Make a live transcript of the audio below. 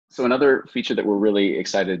So another feature that we're really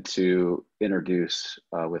excited to introduce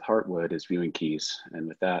with Heartwood is viewing keys. And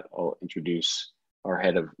with that, I'll introduce our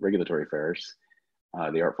head of regulatory affairs,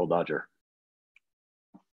 the Artful Dodger.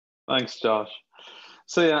 Thanks, Josh.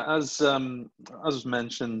 So yeah, as was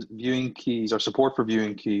mentioned, viewing keys or support for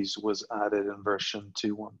viewing keys was added in version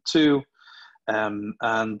 2.1.2,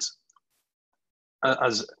 and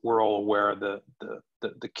as we're all aware,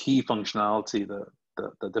 the key functionality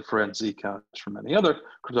that differentiates Zcash from many other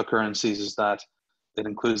cryptocurrencies is that it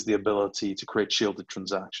includes the ability to create shielded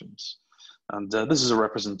transactions. And this is a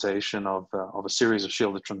representation of a series of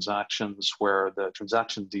shielded transactions where the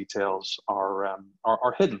transaction details are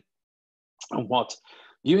hidden. And what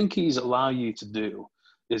viewing keys allow you to do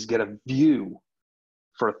is get a view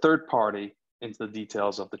for a third party into the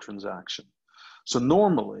details of the transaction. So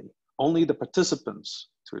normally, only the participants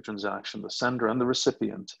to a transaction, the sender and the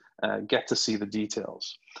recipient, get to see the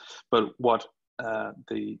details. But what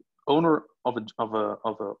the owner of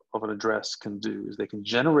an address can do is they can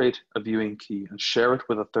generate a viewing key and share it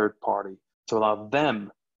with a third party to allow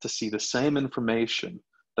them to see the same information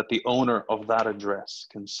that the owner of that address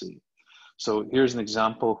can see. So here's an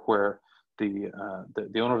example where the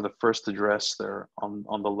owner of the first address there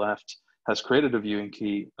on the left has created a viewing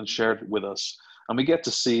key and shared it with us. And we get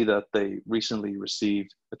to see that they recently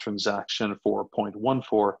received a transaction for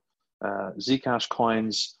 0.14 Zcash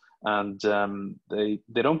coins. And they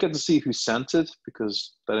don't get to see who sent it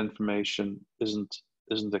because that information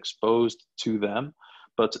isn't exposed to them.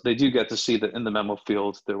 But they do get to see that in the memo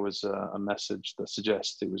field, there was a message that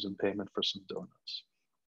suggests it was in payment for some donuts.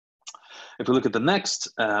 If we look at the next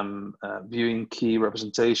viewing key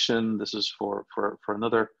representation, this is for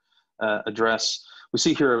another address. We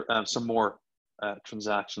see here some more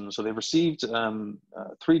transactions. So they've received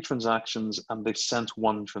 3 transactions and they've sent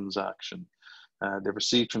 1 transaction. They've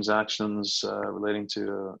received transactions relating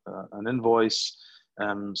to an invoice,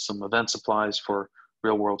 some event supplies for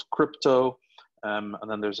real world crypto, and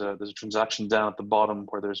then there's a transaction down at the bottom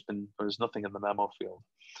where there's nothing in the memo field.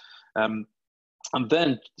 And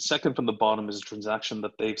then second from the bottom is a transaction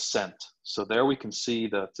that they've sent. So there we can see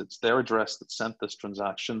that it's their address that sent this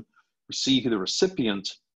transaction. We see who the recipient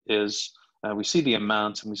is. We see the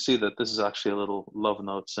amount, and we see that this is actually a little love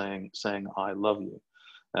note saying I love you.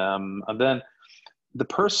 And then the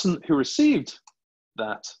person who received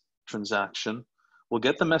that transaction will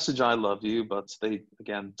get the message I love you, but they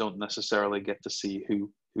again don't necessarily get to see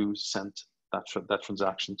who sent that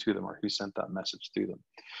transaction to them or who sent that message to them.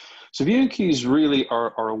 So viewing keys really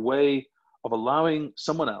are a way of allowing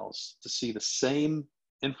someone else to see the same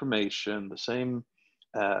information, the same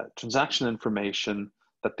transaction information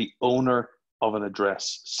that the owner of an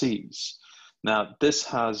address sees. Now, this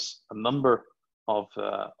has a number of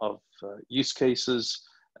use cases.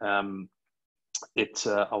 It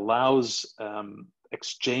allows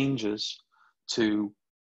exchanges to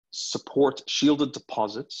support shielded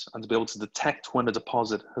deposits and to be able to detect when a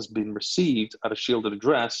deposit has been received at a shielded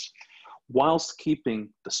address whilst keeping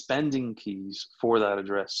the spending keys for that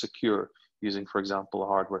address secure using, for example, a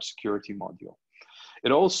hardware security module.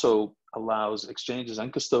 It also allows exchanges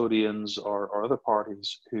and custodians or other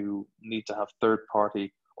parties who need to have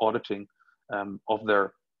third-party auditing of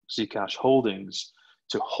their Zcash holdings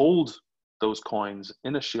to hold those coins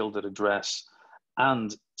in a shielded address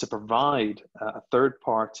and to provide a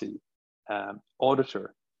third-party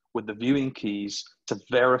auditor with the viewing keys to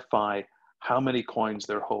verify how many coins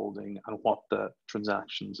they're holding and what the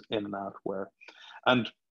transactions in and out were.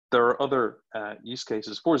 And there are other use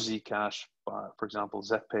cases for Zcash, for example,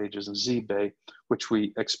 Zpages and Zbay, which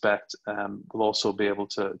we expect will also be able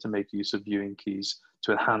to make use of viewing keys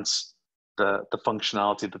to enhance the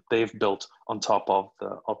functionality that they've built on top of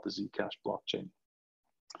the Zcash blockchain.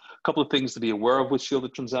 A couple of things to be aware of with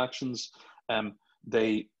shielded transactions.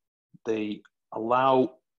 They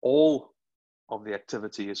allow all of the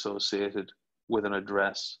activity associated with an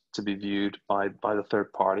address to be viewed by the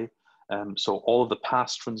third party. So all of the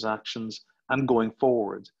past transactions and going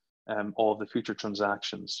forward, all of the future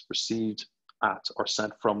transactions received at or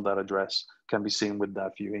sent from that address can be seen with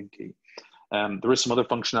that viewing key. There is some other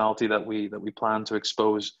functionality that we plan to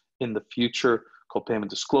expose in the future called payment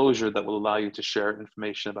disclosure that will allow you to share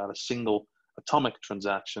information about a single atomic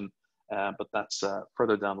transaction, but that's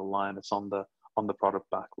further down the line. It's on the product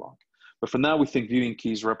backlog. But for now, we think viewing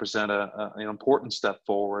keys represent an important step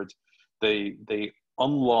forward. They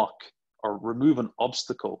unlock or remove an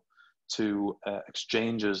obstacle to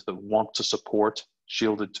exchanges that want to support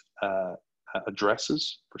shielded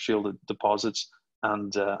addresses for shielded deposits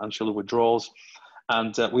and shielded withdrawals.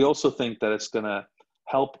 And we also think that it's going to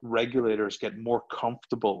help regulators get more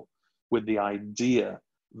comfortable with the idea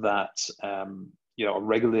that a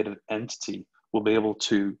regulated entity will be able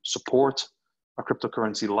to support a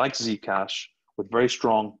cryptocurrency like Zcash with very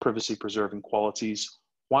strong privacy preserving qualities,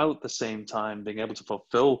 while at the same time being able to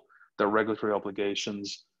fulfill their regulatory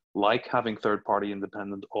obligations, like having third-party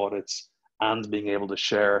independent audits and being able to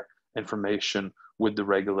share information with the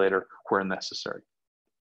regulator where necessary.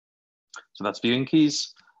 So that's Viewing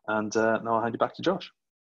Keys, and now I'll hand you back to Josh.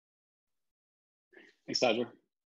 Thanks, Tadger.